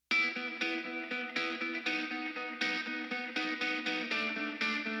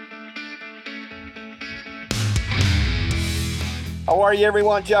How are you,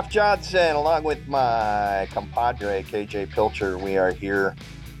 everyone? Jeff Johnson, along with my compadre, KJ Pilcher. We are here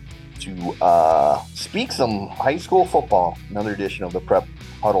to speak some high school football. Another edition of the Prep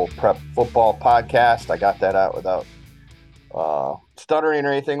Huddle Prep Football Podcast. I got that out without stuttering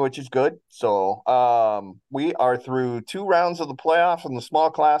or anything, which is good. So we are through two rounds of the playoffs in the small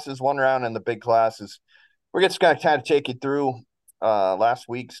classes, one round in the big classes. We're just going to kind of take you through last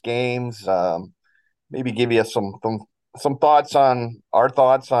week's games, maybe give you some thoughts on our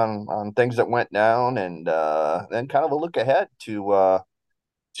thoughts on things that went down, and then kind of a look ahead to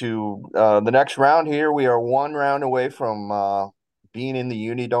the next round. Here we are one round away from being in the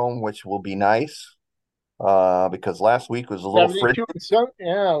Uni-Dome, which will be nice because last week was a little frigid. 72 and sun,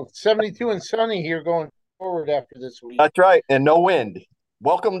 yeah, 72 and sunny here going forward after this week. That's right, and no wind.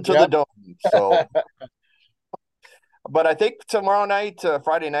 Welcome to the Yep. dome. So, but I think tomorrow night,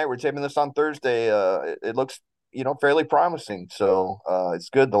 Friday night, we're taping this on Thursday. It looks, fairly promising. So it's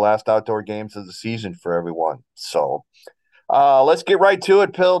good. The last outdoor games of the season for everyone. So let's get right to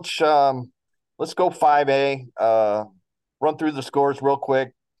it, Pilch. Let's go 5A. Run through the scores real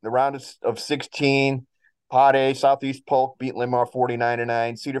quick. The round of 16. Pod A, Southeast Polk beat Limar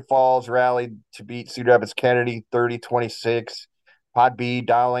 49-9. Cedar Falls rallied to beat Cedar Rapids Kennedy 30-26. Pod B,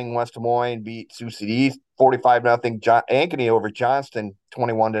 Dowling, West Des Moines beat Sioux City East 45-0. Ankeny over Johnston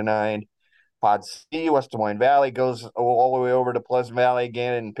 21-9. Pod C, West Des Moines Valley goes all the way over to Pleasant Valley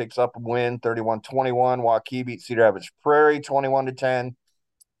again and picks up a win 31-21. Waukee beat Cedar Rapids Prairie 21-10.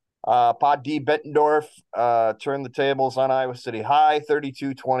 Pod D, Bettendorf turned the tables on Iowa City High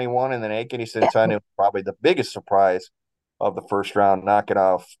 32-21. And then Ankeny Centennial, probably the biggest surprise of the first round, knocking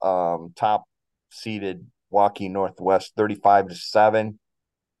off top seeded Waukee Northwest 35-7.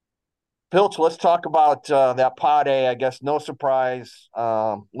 Pilch, let's talk about that Pod A. I guess no surprise.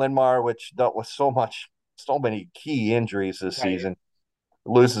 Linmar, which dealt with so many key injuries this Right. season,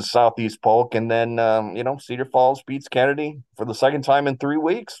 loses Southeast Polk, and then Cedar Falls beats Kennedy for the second time in 3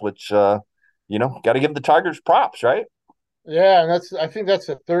 weeks, which got to give the Tigers props, right? Yeah, and I think that's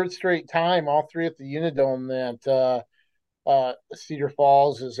the third straight time, all three at the Unidome, that Cedar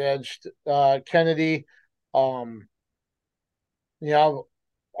Falls has edged Kennedy. Um, you know,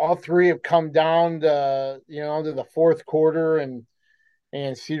 all three have come down to the fourth quarter, and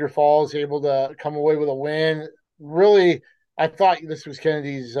Cedar Falls able to come away with a win. Really, I thought this was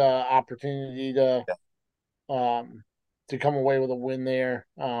Kennedy's opportunity um, to come away with a win there.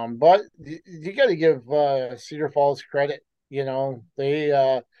 But you got to give Cedar Falls credit. They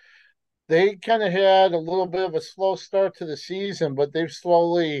kind of had a little bit of a slow start to the season, but they've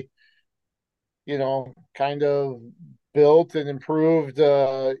slowly, kind of built and improved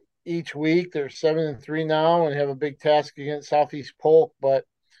each week. They're 7-3 now and have a big task against Southeast Polk, but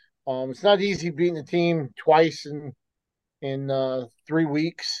it's not easy beating a team twice in 3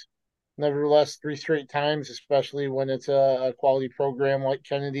 weeks. Nevertheless, three straight times, especially when it's a quality program like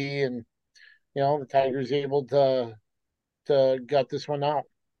Kennedy, and the Tigers able to gut this one out.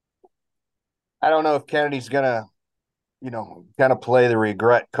 I don't know if Kennedy's gonna kind of play the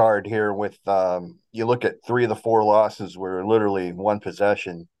regret card here with you look at three of the four losses were literally one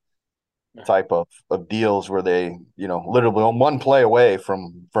possession type of deals where they, literally on one play away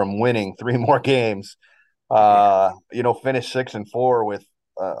from winning three more games. Finish 6-4 with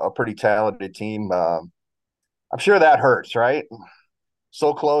a pretty talented team. I'm sure that hurts, right?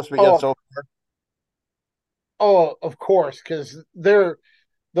 So close, but yet Oh, so far. oh, of course, because the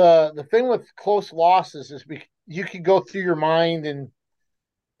thing with close losses is you could go through your mind and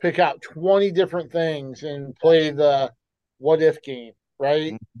pick out 20 different things and play the what if game,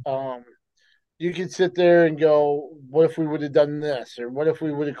 right? Um, you could sit there and go, what if we would have done this? Or what if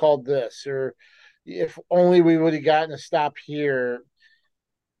we would have called this? Or if only we would have gotten a stop here.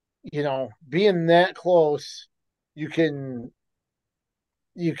 Being that close, you can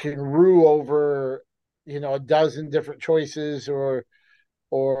rue over, a dozen different choices or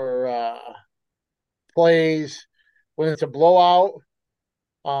plays. When it's a blowout,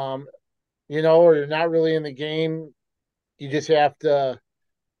 um, or you're not really in the game, you just have to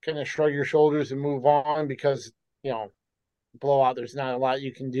kind of shrug your shoulders and move on because, you know, blowout, there's not a lot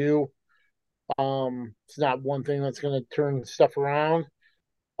you can do. It's not one thing that's going to turn stuff around.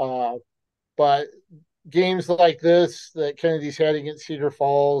 Uh, but games like this that Kennedy's had against Cedar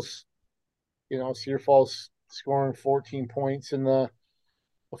Falls, Cedar Falls scoring 14 points in the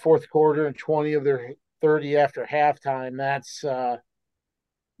fourth quarter and 20 of their 30 after halftime. That's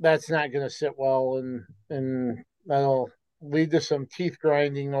not going to sit well, and that'll lead to some teeth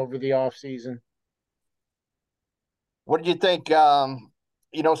grinding over the off season. What did you think?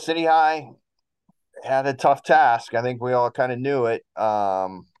 City High had a tough task. I think we all kind of knew it.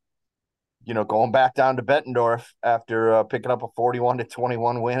 Going back down to Bettendorf after picking up a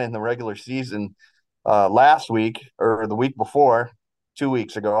 41-21 win in the regular season last week or the week before, 2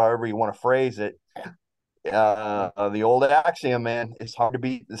 weeks ago, however you want to phrase it. The old axiom, man, it's hard to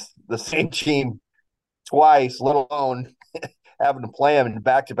beat the same team twice, let alone having to play them in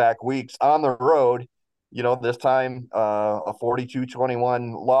back-to-back weeks on the road. This time a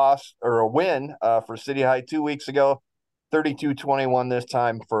 42-21 loss or a win for City High 2 weeks ago, 32-21 this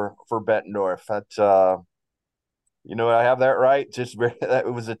time for Bettendorf. That's I have that right. Just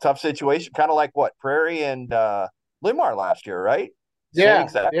it was a tough situation, kind of like what Prairie and Limar last year, right? Same Yeah,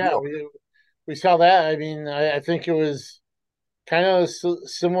 exact yeah, deal. we saw that. I mean, I think it was kind of a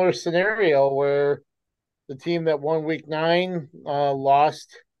similar scenario where the team that won week nine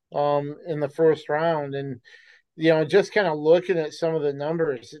lost in the first round, and just kind of looking at some of the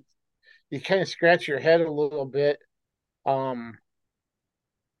numbers, you kind of scratch your head a little bit. Um,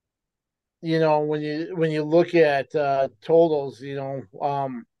 when you look at totals,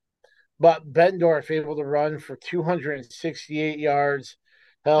 but Bettendorf able to run for 268 yards,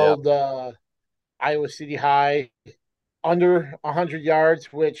 Yeah, held Iowa City High under 100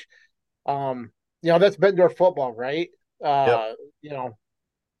 yards, which that's Bettendorf football, right? yep, Uh, you know,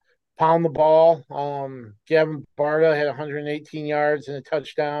 pound the ball. Gavin Barta had 118 yards and a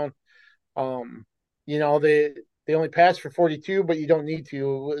touchdown. Um, they only pass for 42, but you don't need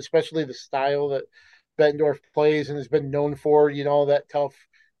to, especially the style that Bettendorf plays and has been known for. That tough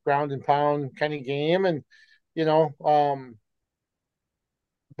ground and pound kind of game, and you know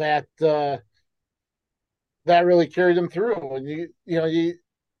that that really carried them through. And you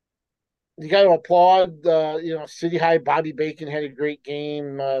got to applaud. City High Bobby Bacon had a great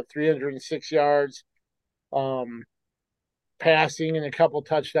game, 306 yards, um, passing and a couple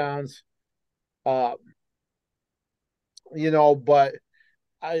touchdowns. Uh, but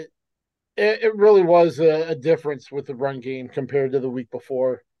I it really was a difference with the run game compared to the week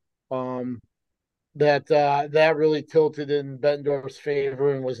before. Um, that really tilted in Bettendorf's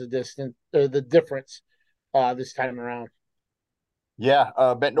favor and was the difference this time around. yeah.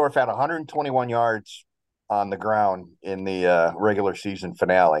 Bettendorf had 121 yards on the ground in the regular season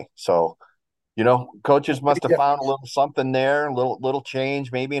finale. So coaches Big must have found a difference. little something there, a little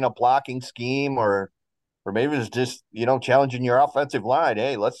change, maybe in a blocking scheme, or maybe it's just challenging your offensive line.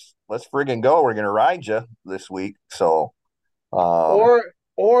 Hey, let's friggin' go. We're gonna ride you this week. So, um,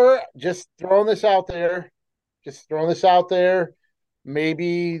 Or just throwing this out there.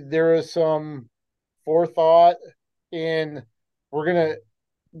 Maybe there is some forethought in we're gonna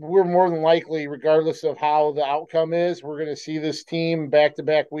we're more than likely, regardless of how the outcome is, we're gonna see this team back to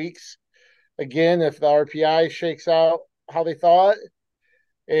back weeks again if the RPI shakes out how they thought,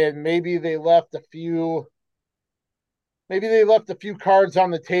 and maybe they left a few cards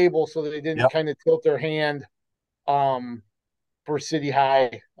on the table so they didn't yep, kind of tilt their hand um, for City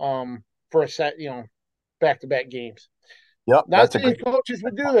High for a set, back to back games. yep. Not That's a saying great. coaches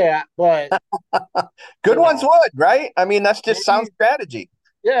would do that, but Good you ones know, would, right? I mean, that's just sound maybe strategy.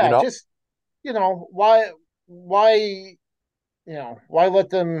 You yeah, know. just why why let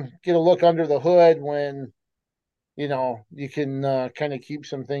them get a look under the hood when you can kind of keep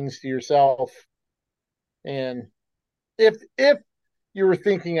some things to yourself. And if you were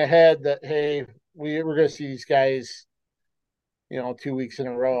thinking ahead that hey, we're going to see these guys 2 weeks in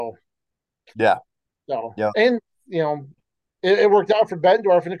a row. Yeah, So, yeah, and you know, it worked out for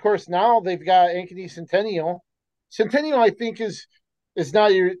Bettendorf, and of course now they've got Ankeny Centennial. Centennial, I think, is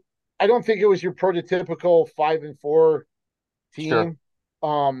not your. I don't think it was your prototypical 5-4 sure. team.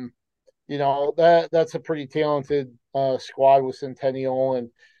 Um, that's a pretty talented squad with Centennial, and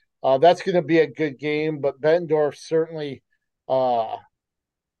that's going to be a good game. But Bettendorf certainly uh,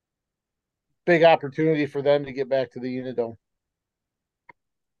 big opportunity for them to get back to the UNI-Dome.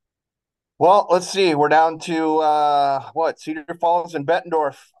 Well, let's see. We're down to what Cedar Falls and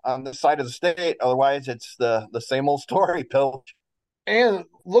Bettendorf on this side of the state. Otherwise, it's the same old story. Pilcher, And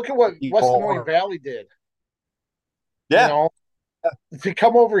look at what West Des Moines people. Valley did. You Yeah, know, to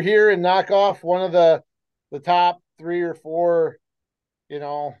come over here and knock off one of the top three or four,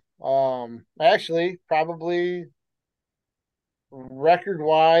 actually probably record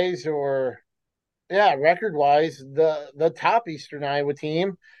wise or yeah, record wise, the top Eastern Iowa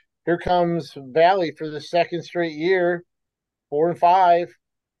team. Here comes Valley for the second straight year, 4-5,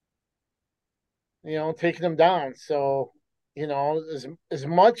 taking them down. So, as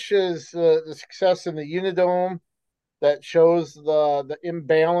much as the success in the Unidome that shows the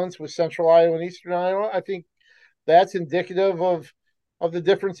imbalance with Central Iowa and Eastern Iowa, I think that's indicative of the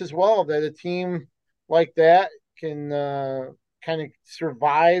difference as well. That a team like that can kind of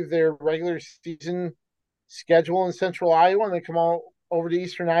survive their regular season schedule in Central Iowa and they come out over to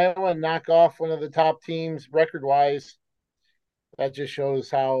Eastern Iowa and knock off one of the top teams record wise, that just shows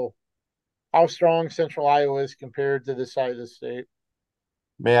how strong Central Iowa is compared to this side of the state.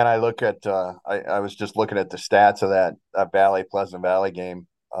 Man, I look at I was just looking at the stats of that Valley Pleasant Valley game.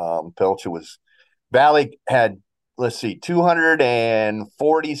 Pilcher was Valley had, let's see,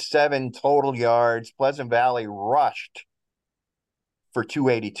 247 total yards. Pleasant Valley rushed for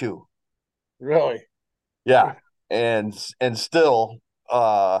 282. Really? Yeah. And still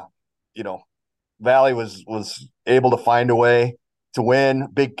you know, Valley was able to find a way to win.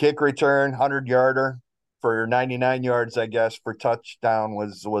 Big kick return, 100-yarder for 99 yards, I guess, for touchdown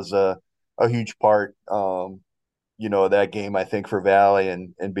was a huge part that game, I think, for Valley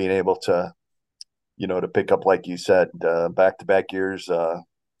and being able to to pick up, like you said, back-to-back years,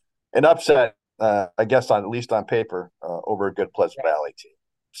 an upset, I guess, on at least on paper, over a good Pleasant Valley team.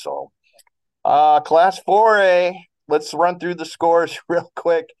 So, Class 4A, let's run through the scores real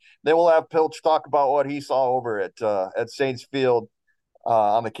quick. Then we'll have Pilch talk about what he saw over at Saints Field,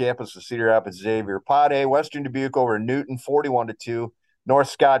 on the campus of Cedar Rapids Xavier. Pod A, Western Dubuque over Newton, 41-2. North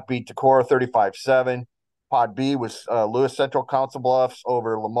Scott beat Decorah 35-7. Pod B was Lewis Central Council Bluffs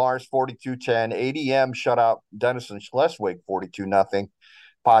over Lamar's 42-10. ADM shut out Denison Schleswig 42-0.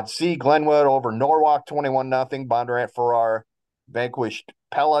 Pod C, Glenwood over Norwalk 21-0. Bondurant Farrar vanquished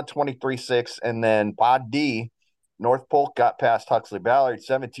Pella 23-6. And then Pod D, North Polk got past Huxley Ballard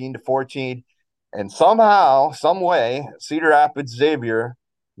 17-14. And somehow, some way, Cedar Rapids Xavier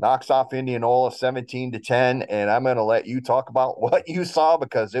knocks off Indianola 17-10. And I'm going to let you talk about what you saw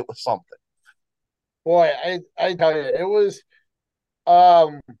because it was something. Boy, I tell you, it was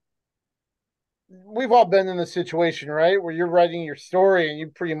um we've all been in the situation, right? Where you're writing your story and you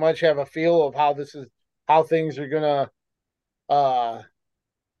pretty much have a feel of how things are gonna uh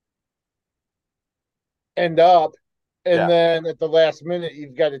end up, and Yeah, then at the last minute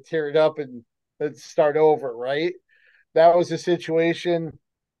you've got to tear it up and let's start over, right? That was the situation.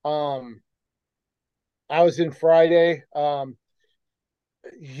 Um I was in Friday.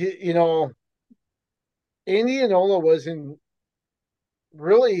 You know, Indianola was in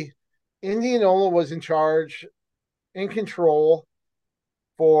really Indianola was in charge, in control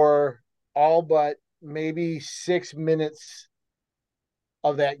for all but maybe 6 minutes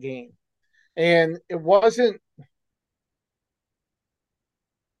of that game. And it wasn't,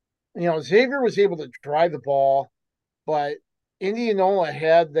 Xavier was able to drive the ball, but Indianola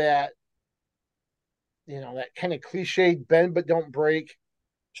had that kind of cliched bend but don't break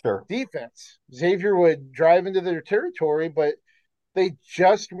sure. defense. Xavier would drive into their territory, but they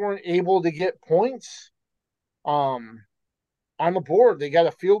just weren't able to get points um, on the board. They got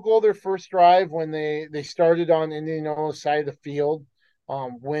a field goal their first drive when they started on Indianola's side of the field.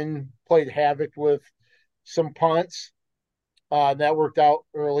 Wynn played havoc with some punts. That worked out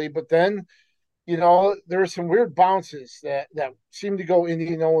early, but then there were some weird bounces that seemed to go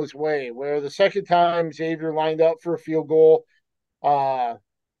Indianola's way. Where the second time Xavier lined up for a field goal, uh,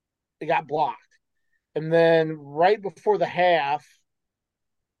 it got blocked, and then right before the half,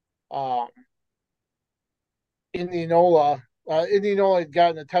 um, Indianola had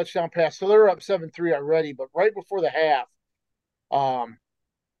gotten a touchdown pass, so they were up 7-3 already. But right before the half, um,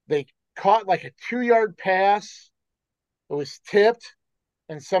 they caught like a 2 yard pass. It was tipped,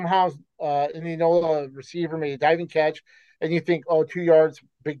 and somehow Indianola receiver made a diving catch, and you think, oh, 2 yards,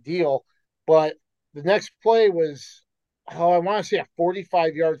 big deal. But the next play was, I want to say a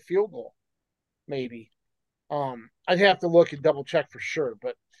 45-yard field goal, maybe. I'd have to look and double check for sure,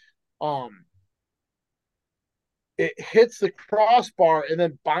 but um, it hits the crossbar and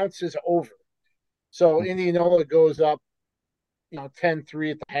then bounces over. So Indianola goes up,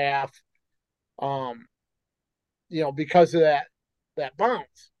 10-3 at the half, um, because of that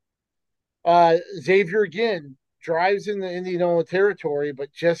bounce. Xavier again drives in the Indianola territory,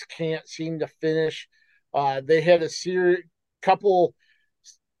 but just can't seem to finish. They had a couple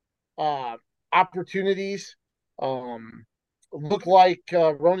uh, opportunities. Looked like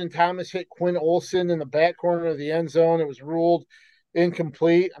Ronan Thomas hit Quinn Olson in the back corner of the end zone. It was ruled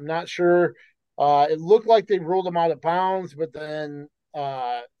incomplete. I'm not sure. It looked like they ruled him out of bounds, but then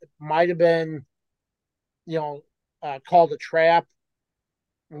it might have been, called a trap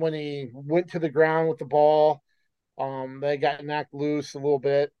when he went to the ground with the ball. They got knocked loose a little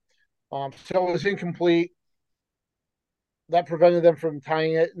bit. So it was incomplete. That prevented them from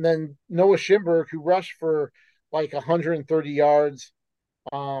tying it. And then Noah Schimberg, who rushed for like 130 yards,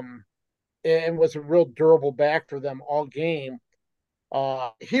 um, and was a real durable back for them all game.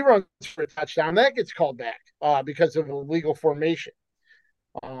 He runs for a touchdown. That gets called back because of illegal formation.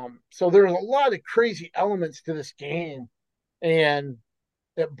 So there's a lot of crazy elements to this game, and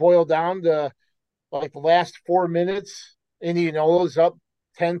it boiled down to like the last 4 minutes. Indianapolis up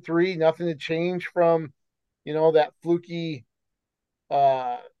 10-3, nothing to change from that fluky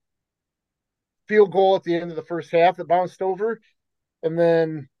uh, field goal at the end of the first half that bounced over, and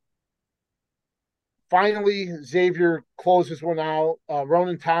then finally Xavier closes one out.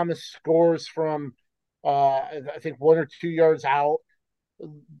 Ronan Thomas scores from I think 1 or 2 yards out.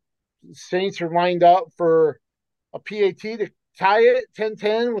 Saints are lined up for a PAT to tie it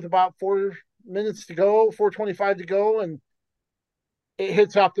 10-10 with about 4 minutes to go, 4:25 to go, and it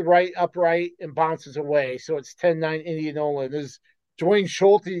hits off the right upright and bounces away. So it's 10-9 Indianola. And as Dwayne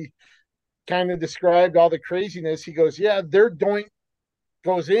Schulte kind of described all the craziness, he goes, yeah, their doink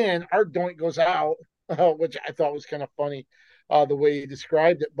goes in, our doink goes out, which I thought was kind of funny the way he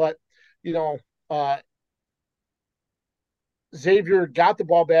described it. But, you know, uh, Xavier got the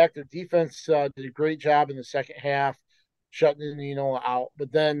ball back. Their defense did a great job in the second half, shutting Indianola out.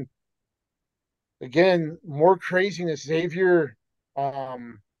 But then again, more craziness. Xavier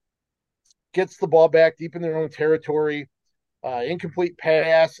um, gets the ball back deep in their own territory, incomplete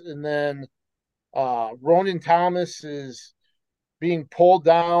pass, and then Ronan Thomas is being pulled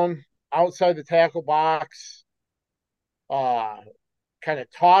down outside the tackle box, uh, kind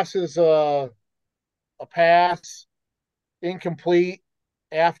of tosses a pass, incomplete.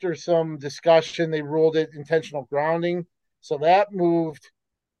 After some discussion, they ruled it intentional grounding. So that moved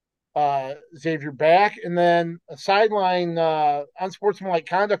Xavier back. And then a sideline, unsportsmanlike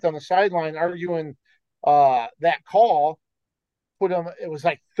conduct on the sideline, arguing that call put them, it was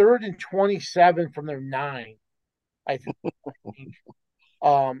like 3rd and 27 from their 9, I think.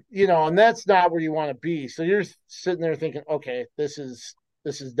 And that's not where you want to be. So you're sitting there thinking, okay, this is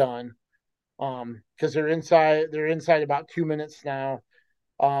done. Because they're inside about 2 minutes now.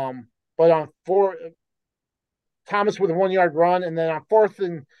 But on four, Thomas with a 1 yard run, and then on fourth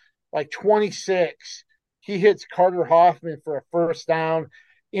and like 26, he hits Carter Hoffman for a first down.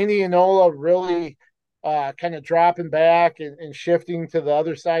 Indianola really kind of dropping back and shifting to the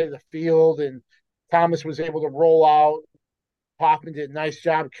other side of the field, and Thomas was able to roll out. Hoffman did a nice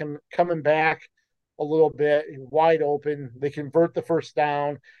job coming back a little bit, wide open. They convert the first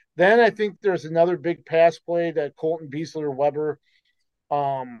down. Then I think there's another big pass play that Colton Beasler Weber.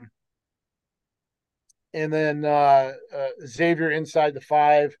 Um, and then Xavier inside the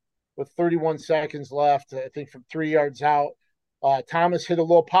 5 with 31 seconds left, I think from 3 yards out. Thomas hit a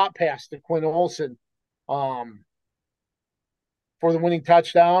little pop pass to Quinn Olson um, for the winning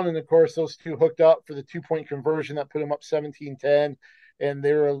touchdown. And of course, those two hooked up for the 2-point conversion that put them up 17-10, and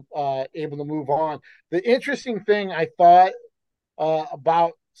they were able to move on. The interesting thing I thought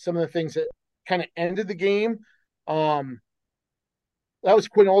about some of the things that kind of ended the game. That was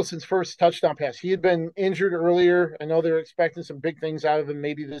Quinn Olson's first touchdown pass. He had been injured earlier. I know they were expecting some big things out of him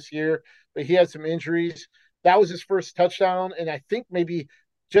maybe this year, but he had some injuries. That was his first touchdown, and I think maybe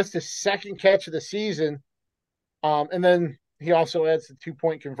just his second catch of the season. And then he also adds the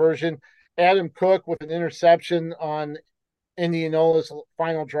 2-point conversion. Adam Cook with an interception on Indianola's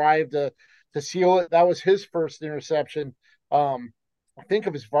final drive to seal it. That was his first interception, I think,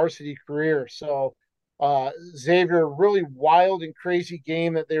 of his varsity career. So Xavier, really wild and crazy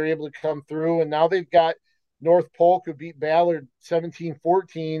game that they were able to come through. And now they've got North Polk who beat Ballard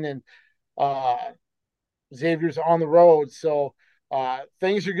 17-14, and Xavier's on the road. So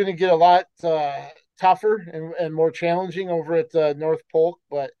things are going to get a lot tougher and more challenging over at North Polk.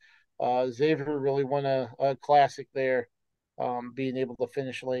 But Xavier really won a classic there, being able to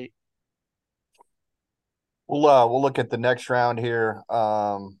finish late. We'll look at the next round here.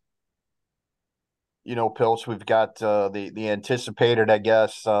 Pilch, we've got the anticipated, I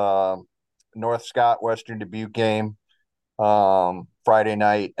guess, North Scott Western Dubuque game Friday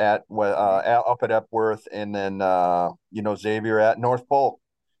night up at Epworth, and then Xavier at North Polk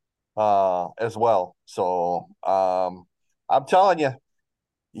as well. So I'm telling you,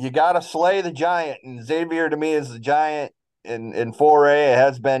 you got to slay the giant, and Xavier to me is the giant in 4A. It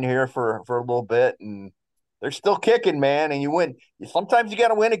has been here for a little bit, and they're still kicking, man. And you win. Sometimes you got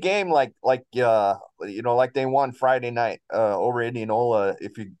to win a game like they won Friday night over Indianola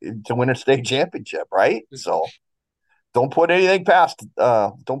to win a state championship, right? So don't put anything past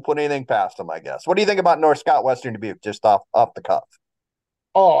them, I guess. What do you think about North Scott Western Dubuque, just off the cuff?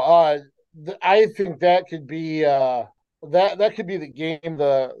 Oh, I think that could be that could be the game,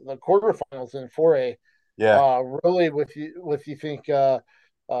 the quarterfinals in 4A. Yeah. Really, with you think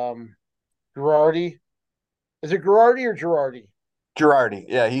um, Girardi, is it Girardi or Girardi? Girardi.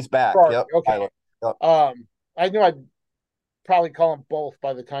 Yeah, he's back. Girardi. Yep. Okay. Tyler. Yep. I knew I'd probably call them both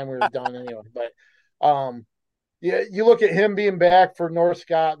by the time we were done anyway. But yeah, you look at him being back for North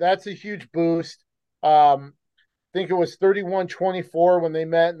Scott. That's a huge boost. I think it was 31-24 when they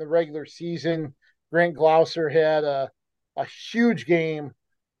met in the regular season. Grant Glouser had a huge game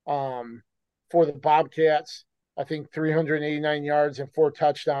um, for the Bobcats. I think 389 yards and 4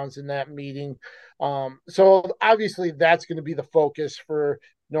 touchdowns in that meeting. So obviously that's going to be the focus for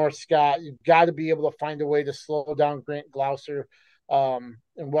North Scott. You've got to be able to find a way to slow down Grant Glouser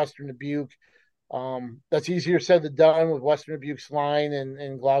in Western Dubuque. That's easier said than done with Western Dubuque's line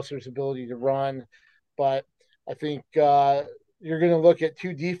and Gloucester's ability to run. But I think you're going to look at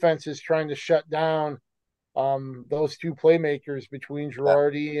two defenses trying to shut down those two playmakers between Yeah.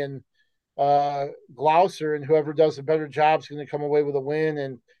 Girardi and Gloucester, and whoever does a better job is going to come away with a win.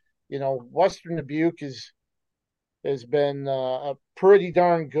 And Western Dubuque has been pretty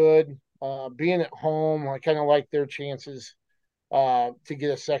darn good. Being at home, I kind of like their chances to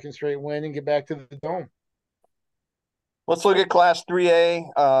get a second straight win and get back to the dome. Let's look at Class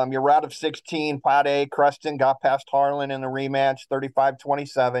 3A. Your route of 16, Pod A, Creston got past Harlan in the rematch,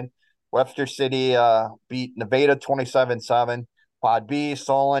 35-27. Webster City beat Nevada 27-7. Pod B,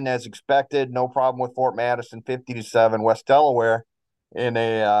 Solon, as expected, no problem with Fort Madison, 50-7. West Delaware in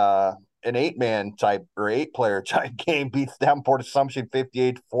an eight-man type or eight-player type game beats Davenport Assumption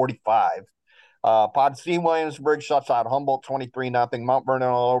 58-45. Pod C, Williamsburg shuts out Humboldt 23-0. Mount Vernon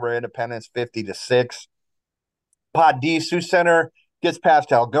all over Independence 50-6. Pod D, Sioux Center gets past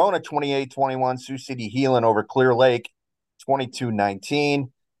Algona 28-21. Sioux City Healing over Clear Lake 22-19.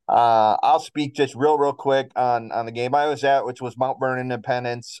 I'll speak just real quick on the game I was at, which was Mount Vernon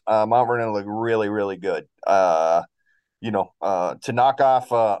Independence. Mount Vernon looked really, really good. To knock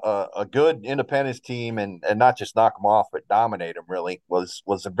off a good Independence team and not just knock them off, but dominate them really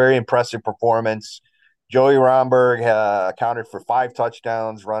was a very impressive performance. Joey Romberg accounted for 5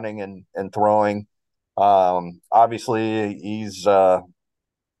 touchdowns running and throwing. Obviously, he's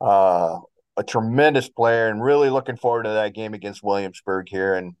a tremendous player, and really looking forward to that game against Williamsburg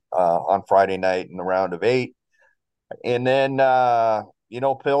here and on Friday night in the round of 8. And then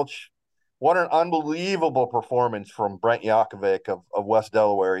Pilch, what an unbelievable performance from Brent Yakovic of West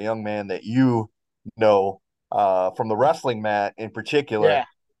Delaware, a young man that from the wrestling mat in particular. Yeah.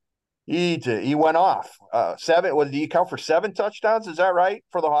 He went off. Seven, did he count for 7 touchdowns? Is that right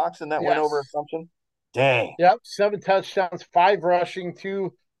for the Hawks in that win over Yes. Assumption? Dang. Yep. 7 touchdowns, 5 rushing,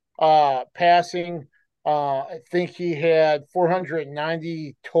 2 passing. I think he had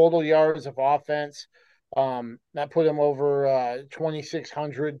 490 total yards of offense. That put him over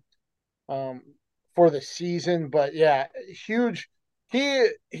 2,600 um, for the season. But yeah, huge. He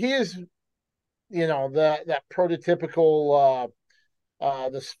is that prototypical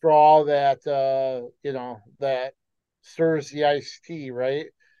the straw that that stirs the iced tea, right?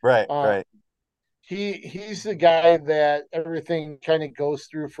 Right, Um, right. he's the guy that everything kind of goes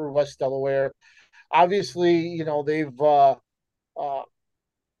through for West Delaware. Obviously, uh,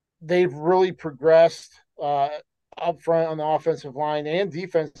 they've really progressed up front on the offensive line and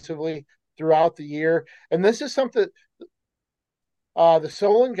defensively throughout the year. And this is something the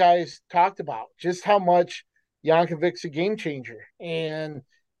Solon guys talked about, just how much Yankovic's a game changer. And,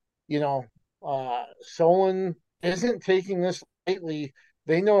 Solon isn't taking this lightly.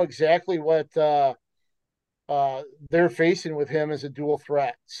 They know exactly what they're facing with him as a dual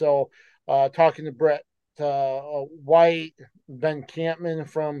threat. So, talking to Brett White, Ben Campman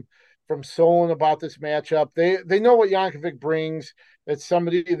from Solon about this matchup, they know what Yankovic brings. It's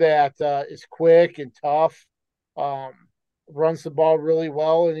somebody that is quick and tough, um, runs the ball really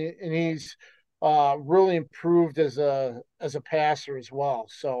well, and he's really improved as a passer as well.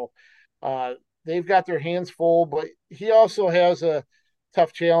 So, uh, they've got their hands full, but he also has a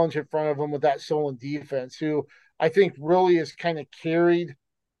tough challenge in front of him with that Solon defense, who I think really has kind of carried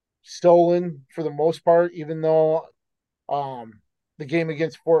Solon for the most part, even though the game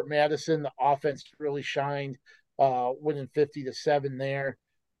against Fort Madison, the offense really shined, winning 50-7 there.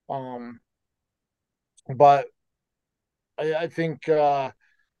 Um, but I think we're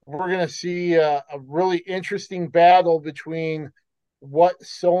going to see a really interesting battle between what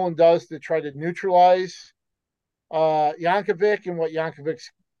Solon does to try to neutralize Yankovic and what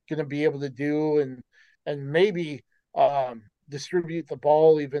Yankovic's going to be able to do, and maybe distribute the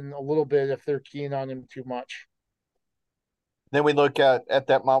ball even a little bit if they're keen on him too much. Then we look at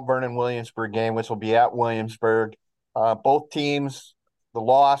that Mount Vernon Williamsburg game, which will be at Williamsburg. Both teams, the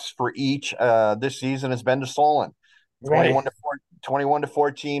loss for each this season has been to Solon. Right. 21 to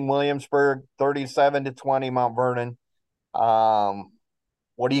 14 Williamsburg, 37-20 Mount Vernon. Um,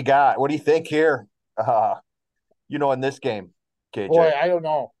 what do you got? What do you think here? Uh, in this game, Boy, KJ. I don't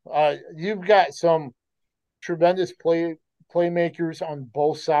know. You've got some tremendous playmakers on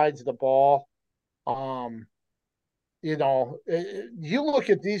both sides of the ball. Um, you look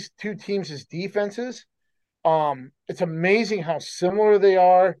at these two teams' defenses. It's amazing how similar they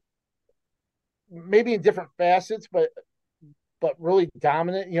are, maybe in different facets, but really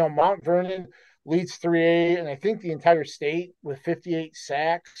dominant. Mount Vernon leads 3A, and I think the entire state with 58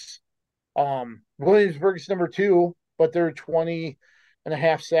 sacks. Williamsburg's number two, but they're 20 and a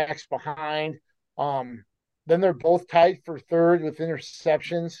half sacks behind. Um, then they're both tied for third with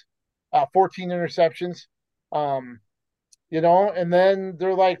interceptions, 14 interceptions. Um, and then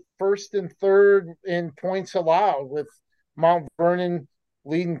they're like first and third in points allowed with Mount Vernon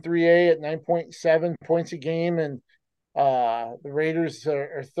leading 3A at 9.7 points a game, and the Raiders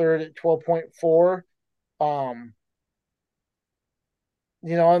are third at 12.4. Um,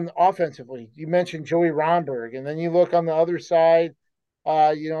 and offensively, you mentioned Joey Romberg, and then you look on the other side,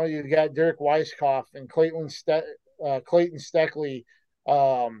 you've got Derek Weiskopf and Clayton Steckley,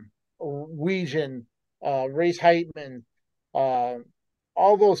 Weegan, Race Heitman, uh,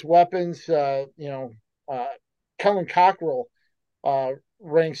 all those weapons. Uh, Kellen Cockrell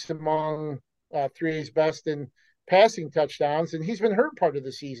ranks among 3A's best in passing touchdowns, and he's been hurt part of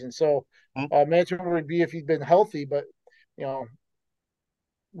the season. So Hmm? imagine what it would be if he'd been healthy, but you know,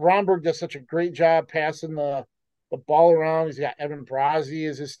 Romberg does such a great job passing the ball around. He's got Evan Brazzi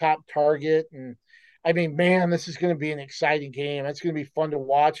as his top target, and I mean, man, this is going to be an exciting game. It's going to be fun to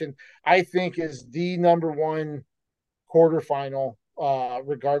watch, and I think is the number one quarterfinal,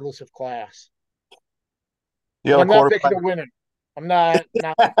 regardless of class. The And other I'm not quarter. picking a winner. I'm not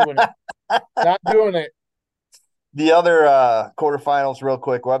doing it. Not doing it. The other quarterfinals, real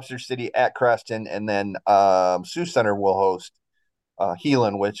quick: Webster City at Creston, and then Sioux Center will host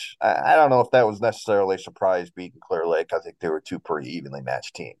Heelan, which I don't know if that was necessarily a surprise beating Clear Lake. I think they were two pretty evenly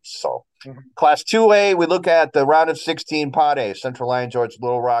matched teams. So, Mhm. Class 2A, we look at the round of 16 Pod A. Central Lion George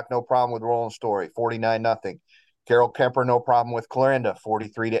Little Rock, no problem with Rolling Story, 49-0. Carroll Kemper, no problem with Clarinda,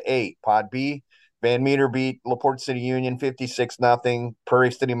 43-8. Pod B, Van Meter beat LaPorte City Union 56-0.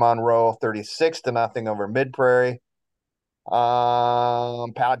 Prairie City Monroe 36-0 over Mid Prairie.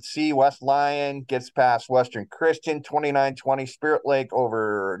 Pod C, West Lion gets past Western Christian 29-20. Spirit Lake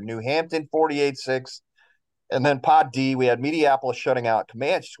over New Hampton 48-6. And then Pod D, we had Mediapolis shutting out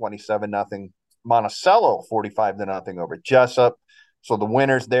Comanche 27-0. Monticello 45-0 over Jessup. So the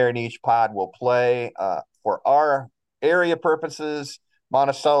winners there in each pod will play. For our area purposes,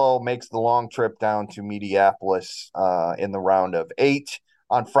 Monticello makes the long trip down to Mediapolis in the round of 8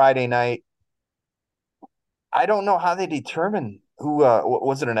 on Friday night. I don't know how they determine who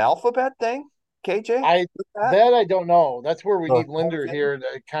was it an alphabet thing, KJ? I With that? that I don't know. That's where we The need whole Linder thing? here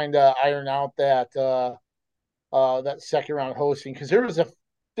to kind of iron out that second round hosting, because there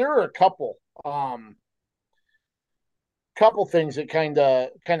were a couple things that kind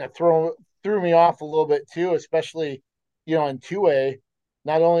of threw me off a little bit too, especially in 2A.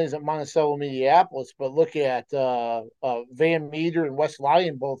 Not only is it Monticello, Minneapolis, but look at Van Meter and West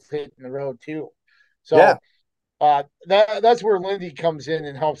Lyon both hitting the road too. Yeah. So that's where Lindy comes in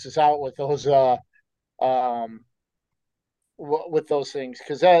and helps us out with those um, with those things,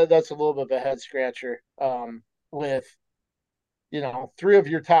 because that's a little bit of a head scratcher, with three of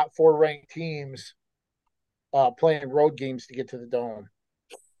your top four ranked teams playing road games to get to the dome.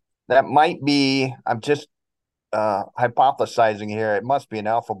 That might be, I'm just hypothesizing here. It must be an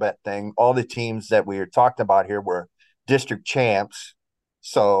alphabet thing. All the teams that we were talking about here were district champs.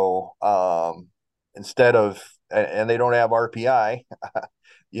 So instead of, and they don't have RPI,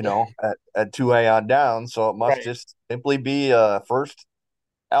 at 2A on down. So it must Right. just simply be a first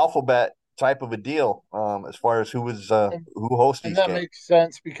alphabet type of a deal as far as and, who hosts and these that games. makes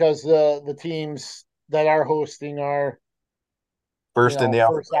sense because the teams that are hosting are First in the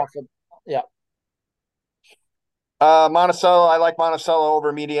first alphabet. off the yeah. Monticello, I like Monticello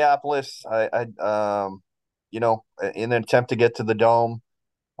over Mediapolis. In an attempt to get to the dome.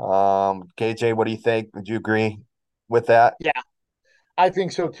 KJ, what do you think? Would you agree with that? Yeah, I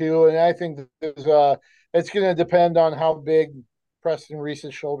think so too, and I think it's going to depend on how big Preston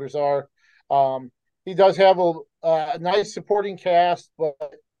Reese's shoulders are. He does have a nice supporting cast, but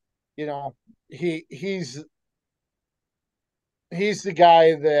you know he he's the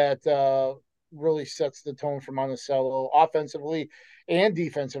guy that really sets the tone for Monticello offensively and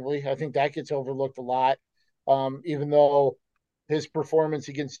defensively. I think that gets overlooked a lot, even though his performance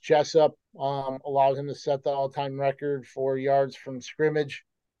against Jessup allowed him to set the all-time record for yards from scrimmage.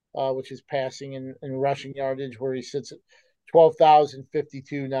 which is passing and rushing yardage, where he sits at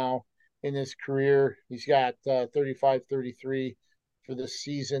 12,052 now in his career. He's got 35-33 for this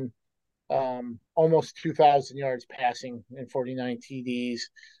season, almost 2,000 yards passing and 49 TDs.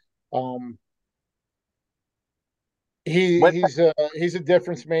 Um, When he's a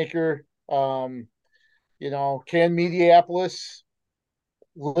difference maker. Can Mediapolis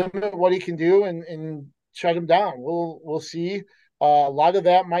limit what he can do and shut him down? We'll see. A lot of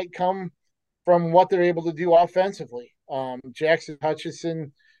that might come from what they're able to do offensively. Jackson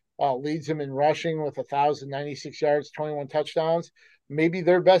Hutchinson leads him in rushing with 1,096 yards, 21 touchdowns. Maybe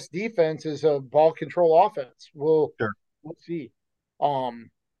their best defense is a ball control offense. sure. We'll see. Um,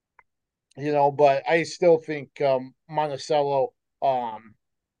 but I still think Monticello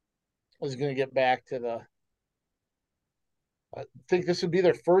is going to get back to the. I think this would be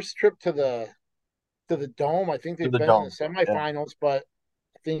their first trip to the dome. I think To they've the been in the dome. Yeah. semifinals, but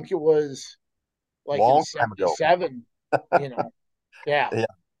I think it was like in Long time ago. '77. You know, yeah, Yeah.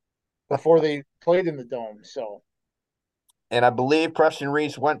 before they played in the dome. So And I believe Preston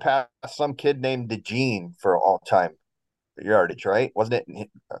Reese went past some kid named DeGene for all time yardage, right? Wasn't it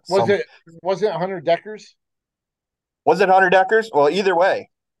was some it was it Hunter Deckers? was it Hunter Deckers? Well, either way.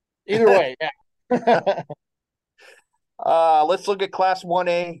 Either way, yeah. Let's look at Class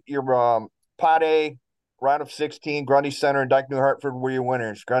 1A. Your Pot A, round of 16, Grundy Center and Dyke New Hartford were your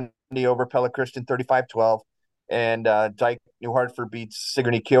winners. Grundy over Pella Christian 35-12. And Dyke New Hartford beats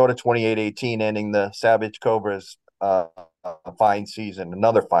Sigourney Kyoto 28-18, ending the Savage Cobras fine season,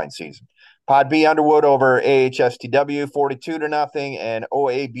 another fine season. Pod B Underwood over AHSTW 42-0, and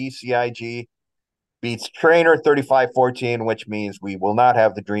OABCIG beats Trainer 35-14, which means we will not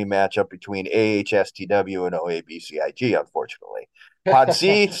have the dream matchup between AHSTW and OABCIG, unfortunately. Pod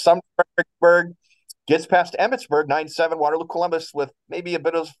C, Summerburg gets past Emmitsburg, 9-7, Waterloo Columbus with maybe a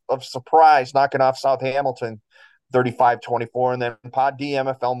bit of surprise, knocking off South Hamilton 35-24. And then Pod D,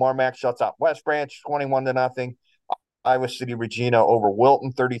 MFL Marmac shuts out West Branch 21-0. Iowa City Regina over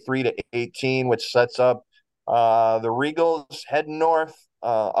Wilton 33-18, which sets up the Regals heading north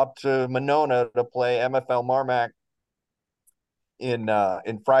up to Monona to play MFL Marmac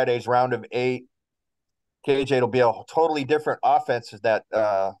in Friday's round of 8. KJ, it'll be a totally different offense that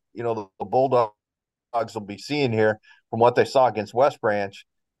the Bulldogs will be seeing here from what they saw against West Branch.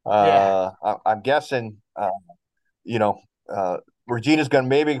 Yeah, I'm guessing you know Regina's going to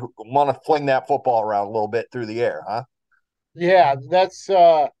maybe want to fling that football around a little bit through the air, huh? yeah. That's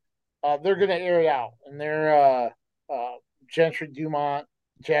they're going to air it out, and they're Gentry, Dumont,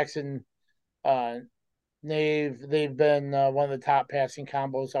 Jackson, uh, Nave. They've been one of the top passing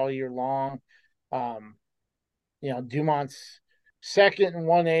combos all year long. Um, Dumont's second in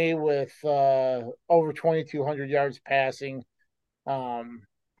 1A with over 2,200 yards passing. Um,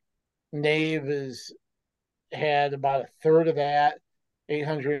 Nave has had about a third of that,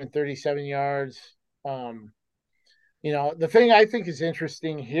 837 yards. Um, the thing I think is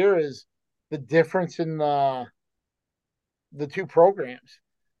interesting here is the difference in the two programs.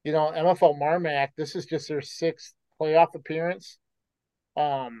 MFL Marmac, this is just their sixth playoff appearance.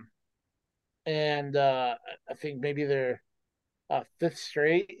 Um, and I think maybe their fifth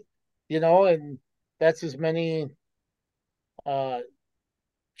straight, and that's as many uh,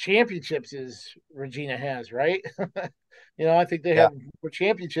 championships as Regina has, right? I think they Yeah. have more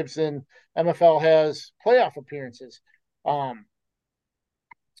championships than MFL has playoff appearances. Um,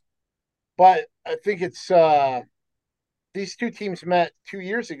 but I think it's these two teams met 2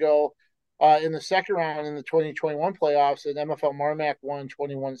 years ago in the second round in the 2021 playoffs, and MFL Marmac won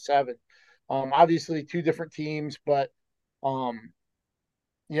 21-7. Obviously, two different teams, but um,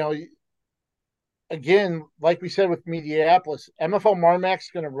 you know, again, like we said with Mediapolis, MFL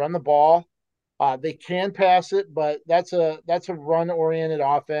Marmac's going to run the ball. They can pass it, but that's a run oriented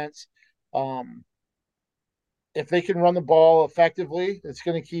offense. Um, if they can run the ball effectively, it's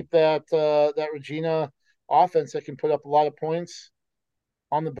going to keep that Regina offense that can put up a lot of points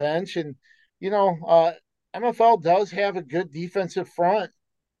on the bench. And you know, uh, MFL does have a good defensive front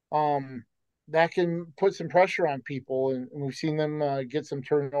um, that can put some pressure on people, and we've seen them get some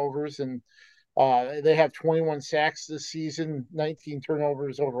turnovers. And they have 21 sacks this season, 19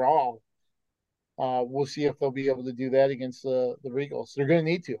 turnovers overall. We'll see if they'll be able to do that against the Regals. They're going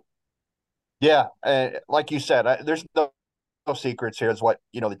to need to. Yeah, like you said, there's no secrets here. Is what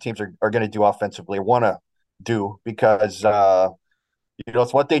the teams are going to do offensively, want to do because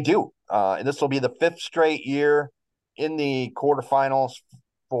it's what they do. And this will be the fifth straight year in the quarterfinals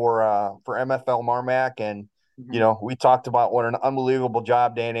for MFL Marmac, and Mm-hmm. we talked about what an unbelievable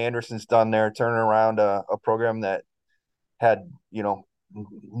job Dan Anderson's done there, turning around a program that had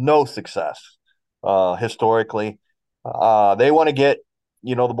no success historically. They want to get,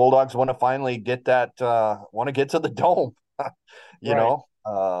 the Bulldogs want to finally get that, want to get to the dome, you Right. know,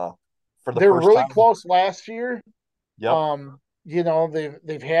 for the They're first really time. close last year. Yep.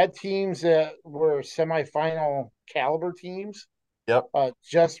 They've had teams that were semifinal caliber teams, Yep.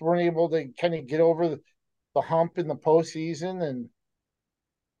 just weren't able to kind of get over the hump in the postseason, and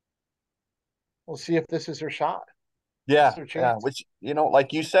we'll see if this is their shot. This is Yeah. their Yeah. chance. Which,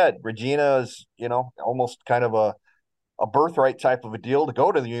 like you said, Regina is, almost kind of a birthright type of a deal to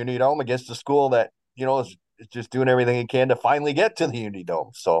go to the Uni-Dome against a school that, is just doing everything it can to finally get to the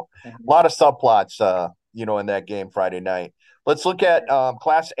Uni-Dome. So a Mhm. lot of subplots, in that game Friday night. Let's look at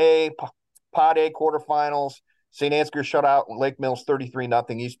Class A, Pod A quarterfinals. St. Ansgar shut out Lake Mills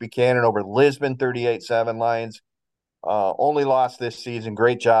 33-0. East Buchanan over Lisbon 38-7. Lions only lost this season.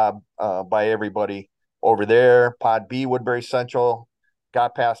 Great job by everybody over there. Pod B, Woodbury Central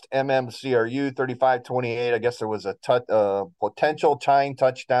got past MMCRU 35-28. I guess there was a potential tying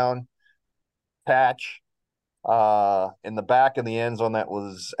touchdown patch in the back of the end zone that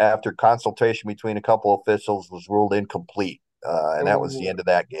was, after consultation between a couple officials, was ruled incomplete. And that was the Oh, end of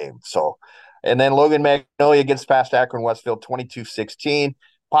that game. So, and then Logan Magnolia gets past Akron Westfield 22-16.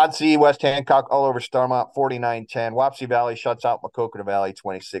 Pod C, West Hancock all over Starmont 49-10. Wapsie Valley shuts out Macocata Valley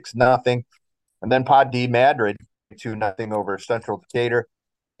 26-0. And then Pod D, Madrid 2-0 over Central Decatur.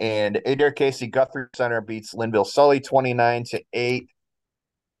 And Adair Casey Guthrie Center beats Linville Sully 29-8.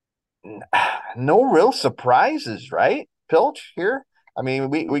 No real surprises, right? Pilch here. I mean,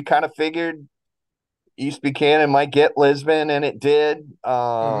 we kind of figured East Buchanan might get Lisbon, and it did.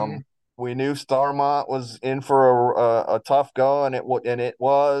 mhm. We knew Starmont was in for a tough go, and it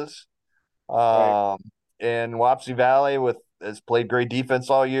was. Right. Um, and Wapsie Valley has played great defense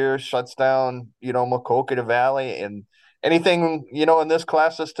all year, shuts down Macocata Valley, and anything in this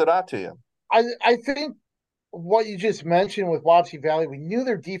class that stood out to you. I think what you just mentioned with Wapsie Valley, we knew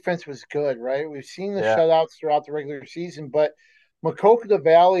their defense was good, right? We've seen the Yeah, shutouts throughout the regular season, but Macocata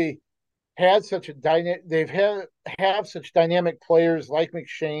Valley had such a they've had have such dynamic players like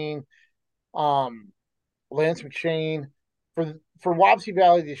McShane, um, Lance McShane. For Wapsie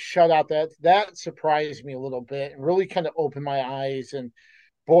Valley to shut out that surprised me a little bit and really kind of opened my eyes. And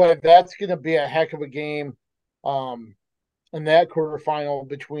boy, that's going to be a heck of a game um, in that quarterfinal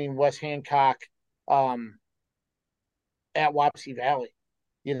between West Hancock um, at Wapsie Valley.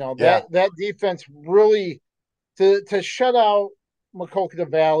 yeah, That defense really to shut out Macocata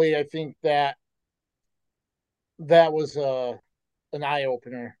Valley. I think that was an eye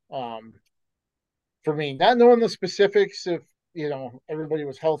opener for me. Not knowing the specifics if everybody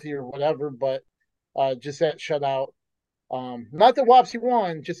was healthy or whatever, but just that shutout. Not that Wapsie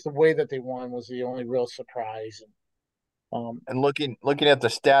won, just the way that they won was the only real surprise. and looking at the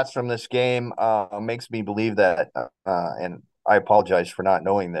stats from this game makes me believe that, and I apologize for not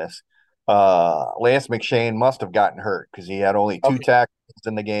knowing this. Lance McShane must have gotten hurt because he had only two Okay, tackles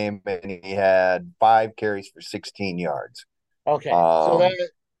in the game and he had 5 carries for 16 yards. okay, so Um,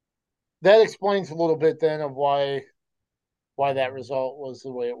 that explains a little bit then of why that result was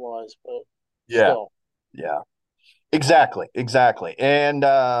the way it was, but yeah, still. yeah, exactly, exactly. And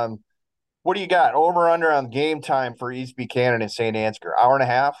what do you got over under on game time for East Buchanan and St. Ansgar? Hour and a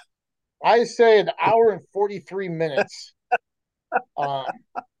half. I say an hour and 43 minutes. Um,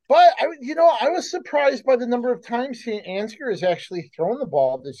 but I was surprised by the number of times St. Ansgar has actually thrown the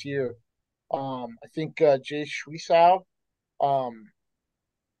ball this year. I think Jay Schweisow, um,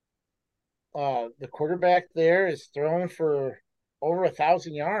 the quarterback there, is thrown for over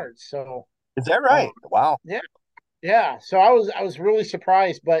 1,000 yards. So, Is that um, right? Wow. yeah, yeah. So I was really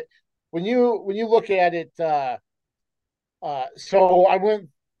surprised. But when you look at it, so I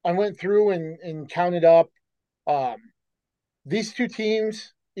went through and counted up. Um, these two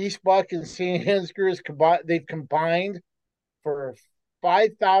teams, East Buck and St. Ansgar, they've combined for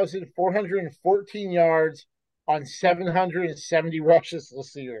 5,414 yards on 770 rushes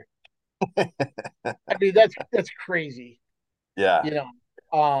this year. I mean, that's crazy. Yeah. You know,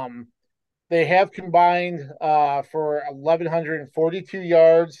 they have combined for 1,142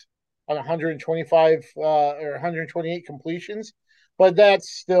 yards on 125 or 128 completions, but that's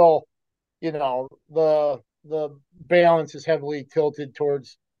still, the balance is heavily tilted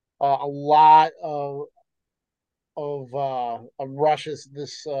towards a lot of rushes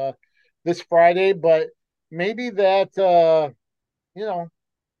this Friday. But maybe that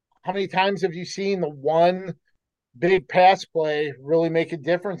how many times have you seen the one big pass play really make a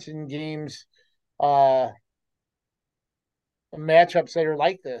difference in games, uh, matchups that are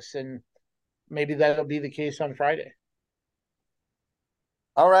like this? And maybe that'll be the case on Friday.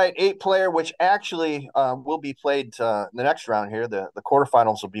 All right, eight player, which actually will be played in the next round here. The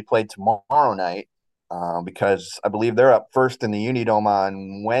quarterfinals will be played tomorrow night because I believe they're up first in the Unidome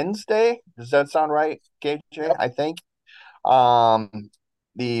on Wednesday. Does that sound right, KJ? Yep. I think. Um,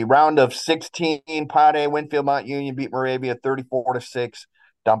 the round of 16, Pod A, Winfield Mount Union beat Moravia 34-6.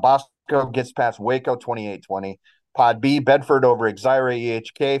 Don Bosco gets past Waco 28-20. Pod B, Bedford over Exira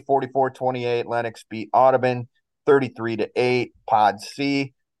EHK 44-28. Lennox beat Audubon 33-8. Pod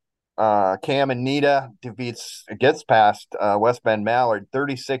C, Cam and Nita gets past West Bend Mallard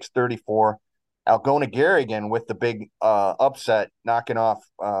 36-34. Algona Garrigan with the big upset, knocking off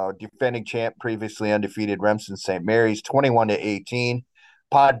defending champ, previously undefeated Remsen St. Mary's 21-18.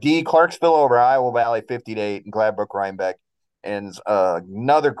 Pod D, Clarksville over Iowa Valley 50-8, and Gladbrook Rhinebeck. And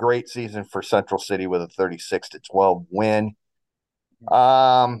another great season for Central City with a 36-12 win.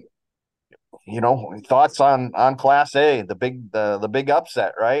 Um, thoughts on Class A, the big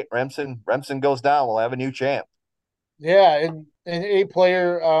upset, right? Remsen goes down. We'll have a new champ. Yeah, and a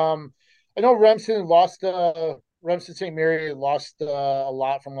player. I know Remsen St. Mary lost a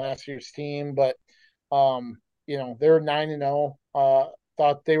lot from last year's team, but they're 9-0.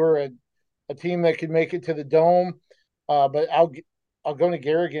 Thought they were a team that could make it to the dome. But I'll go to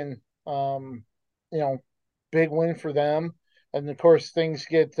Garrigan. You know, big win for them. And of course, things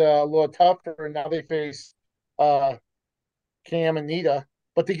get a little tougher. And now they face uh, Cam and Nita,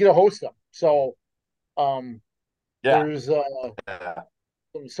 but they get to host them. So um, Yeah. there's Yeah.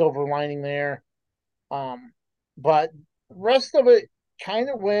 some silver lining there. Um, but rest of it kind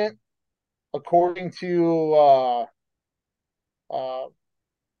of went according to uh,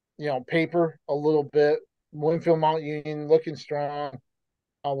 paper a little bit. Winfield Mount Union looking strong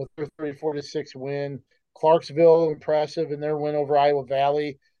with their 34-6 win. Clarksville impressive in their win over Iowa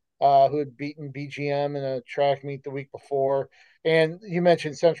Valley, who had beaten BGM in a track meet the week before. And you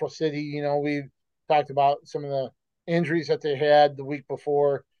mentioned Central City. We talked about some of the injuries that they had the week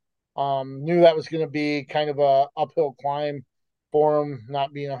before. Knew that was going to be kind of a uphill climb for them,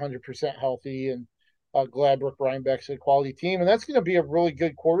 not being 100% healthy. And Gladbrook Rhinebeck's a quality team, and that's going to be a really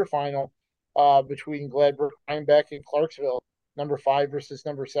good quarterfinal between Gladbrook Rhinebeck and Clarksville, number 5 versus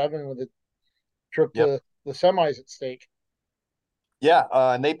number 7, with a trip Yep. to the semis at stake. Yeah.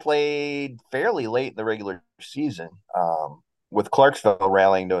 And they played fairly late in the regular season, with Clarksville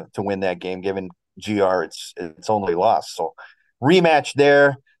rallying to win that game, given GR its only loss. So rematch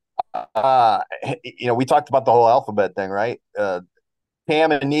there. We talked about the whole alphabet thing, right?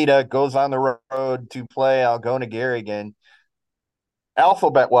 Cam and Anita goes on the road to play Algona Garrigan,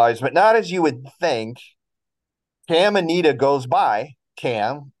 alphabet wise, but not as you would think. Cam Anita goes by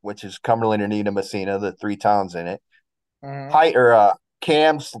Cam, which is Cumberland, Anita, Messina, the three towns in it. Mm-hmm. Hi or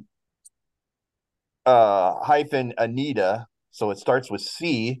Cam's hyphen Anita, so it starts with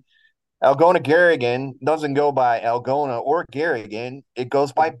C. Algona Garrigan doesn't go by Algona or Garrigan; it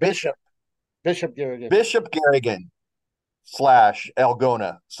goes by It's Bishop. Bishop Garrigan. Bishop Garrigan slash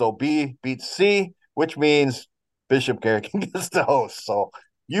Algona. So B beats C, which means Bishop Garrigan gets the host. So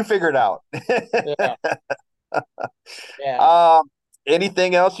you figure it out. Yeah, yeah. um,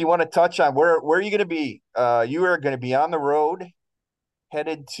 anything else you want to touch on? Where are you going to be? You are going to be on the road,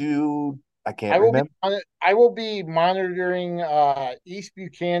 headed to I can't remember. I will be monitoring East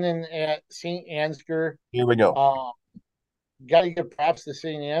Buchanan at St. Ansgar. Here we go. Uh, Got to give props to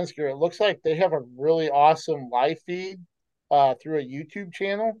St. Ansgar. It looks like they have a really awesome live feed through a YouTube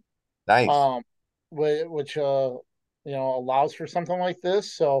channel, Nice. um, which allows for something like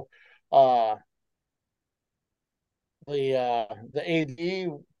this. So uh, the AD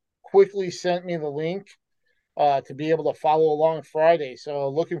quickly sent me the link to be able to follow along Friday. So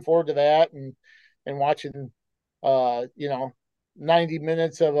looking forward to that and watching 90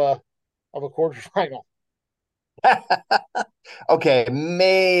 minutes of a quarterfinal. Okay,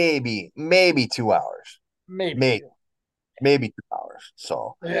 maybe 2 hours, Maybe maybe two. maybe 2 hours.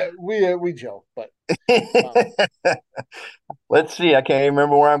 So Yeah, we joke, but uh, let's see. I can't even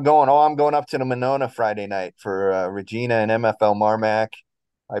remember where I'm going. Oh, I'm going up to the Monona Friday night for Regina and MFL Marmac.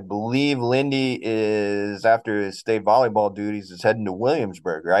 I believe Lindy is, after his state volleyball duties, is heading to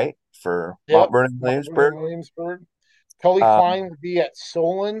Williamsburg, right? For yep, Mount Vernon Mount Vernon Williamsburg. Williamsburg. Tully Uh, Klein would be at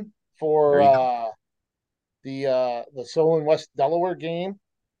Solon for there you go. the Solon West Delaware game.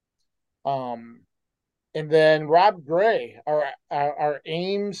 Um, and then Rob Gray, our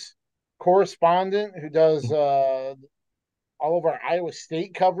Ames correspondent who does all of our Iowa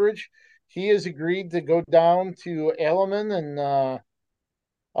State coverage, he has agreed to go down to Alaman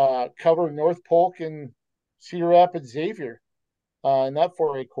and cover North Polk and Cedar Rapids Xavier in that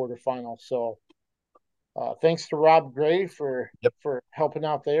 4A quarterfinal. So thanks to Rob Gray for Yep. helping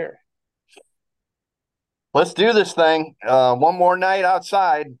out there. Let's do this thing. One more night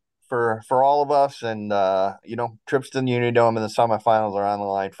outside for all of us, and trips to the Unidome and the semifinals are on the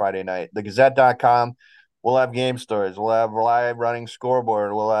line Friday night. The Gazette.com. We'll have game stories. We'll have live running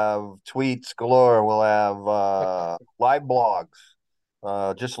scoreboard. We'll have tweets galore. We'll have live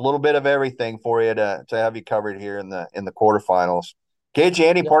blogs. Just a little bit of everything for you to have you covered here in the quarterfinals. KJ,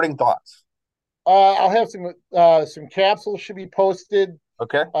 any Yep. parting thoughts? I'll have some capsules should be posted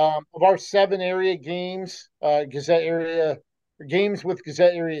Okay. of our 7 area games, Gazette area games with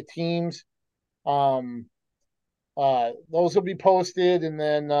Gazette area teams. Um, those will be posted, and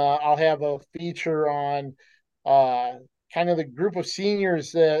then I'll have a feature on uh, kind of the group of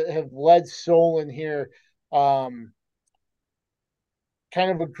seniors that have led Solon here. Um, Kind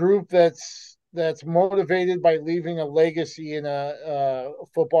of a group that's motivated by leaving a legacy in a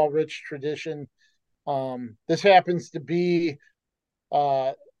football rich tradition. This happens to be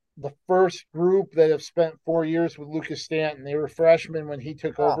uh, the first group that have spent 4 years with Lucas Stanton. They were freshmen when he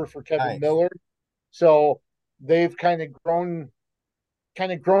took Oh, over for Kevin nice. Miller, so they've kind of grown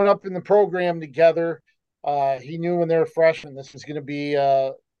up in the program together. He knew when they were freshmen this was going to be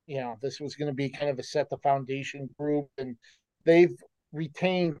this was going to be kind of a set the foundation group, and they've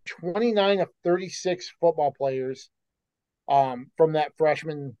retained 29 of 36 football players from that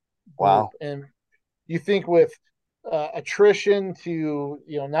freshman group. Wow. And you think with attrition to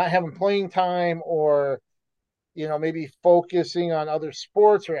not having playing time, or maybe focusing on other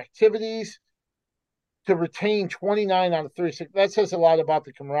sports or activities, to retain 29 out of 36, that says a lot about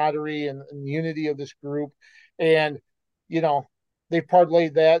the camaraderie and unity of this group. And you know they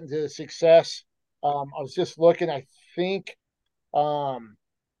parlayed that into success. I was just looking, I think um,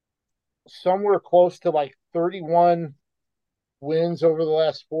 somewhere close to like 31 wins over the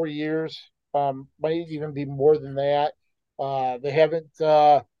last 4 years. Might even be more than that. They haven't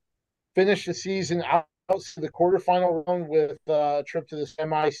finished the season out to the quarterfinal run with a trip to the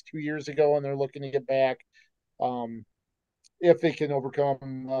semis 2 years ago, and they're looking to get back um, if they can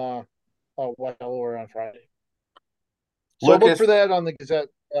overcome Weller on Friday. So look for Lucas, that on the Gazette.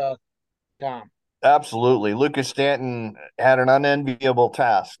 Tom. absolutely. Lucas Stanton had an unenviable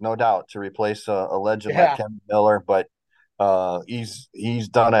task, no doubt, to replace a legend like Yeah, Kevin Miller, but he's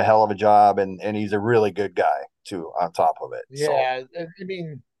done a hell of a job, and he's a really good guy too. On top of it, so yeah. I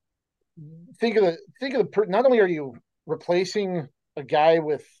mean, think of the. Not only are you replacing a guy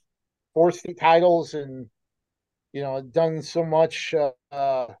with 4 state titles and done so much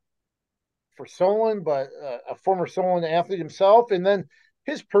for Solon, but a former Solon athlete himself, and then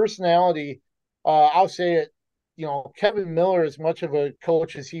his personality. I'll say it. Kevin Miller, as much of a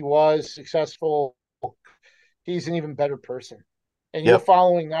coach as he was successful, he's an even better person. And you're yep,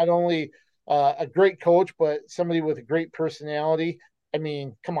 following not only a great coach, but somebody with a great personality. I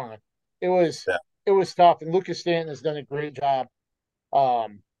mean, come on, it was yeah, it was tough, and Lucas Stanton has done a great job,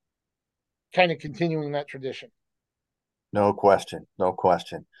 um, kind of continuing that tradition. no question, no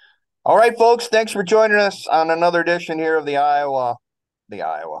question. All right, folks, thanks for joining us on another edition here of the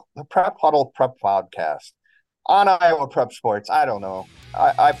Prep Huddle Prep Podcast on Iowa Prep Sports. I don't know.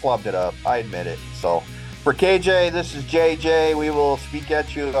 I flubbed it up. I admit it. So for KJ, this is JJ. We will speak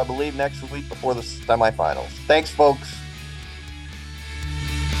at you, I believe, next week before the semifinals. Thanks, folks.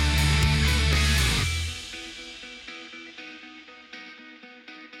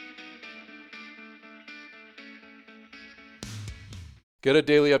 Get a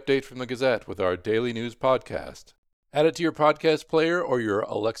daily update from the Gazette with our daily news podcast. Add it to your podcast player or your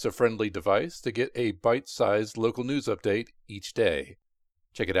Alexa-friendly device to get a bite-sized local news update each day.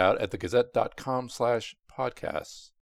 Check it out at thegazette.com/podcasts.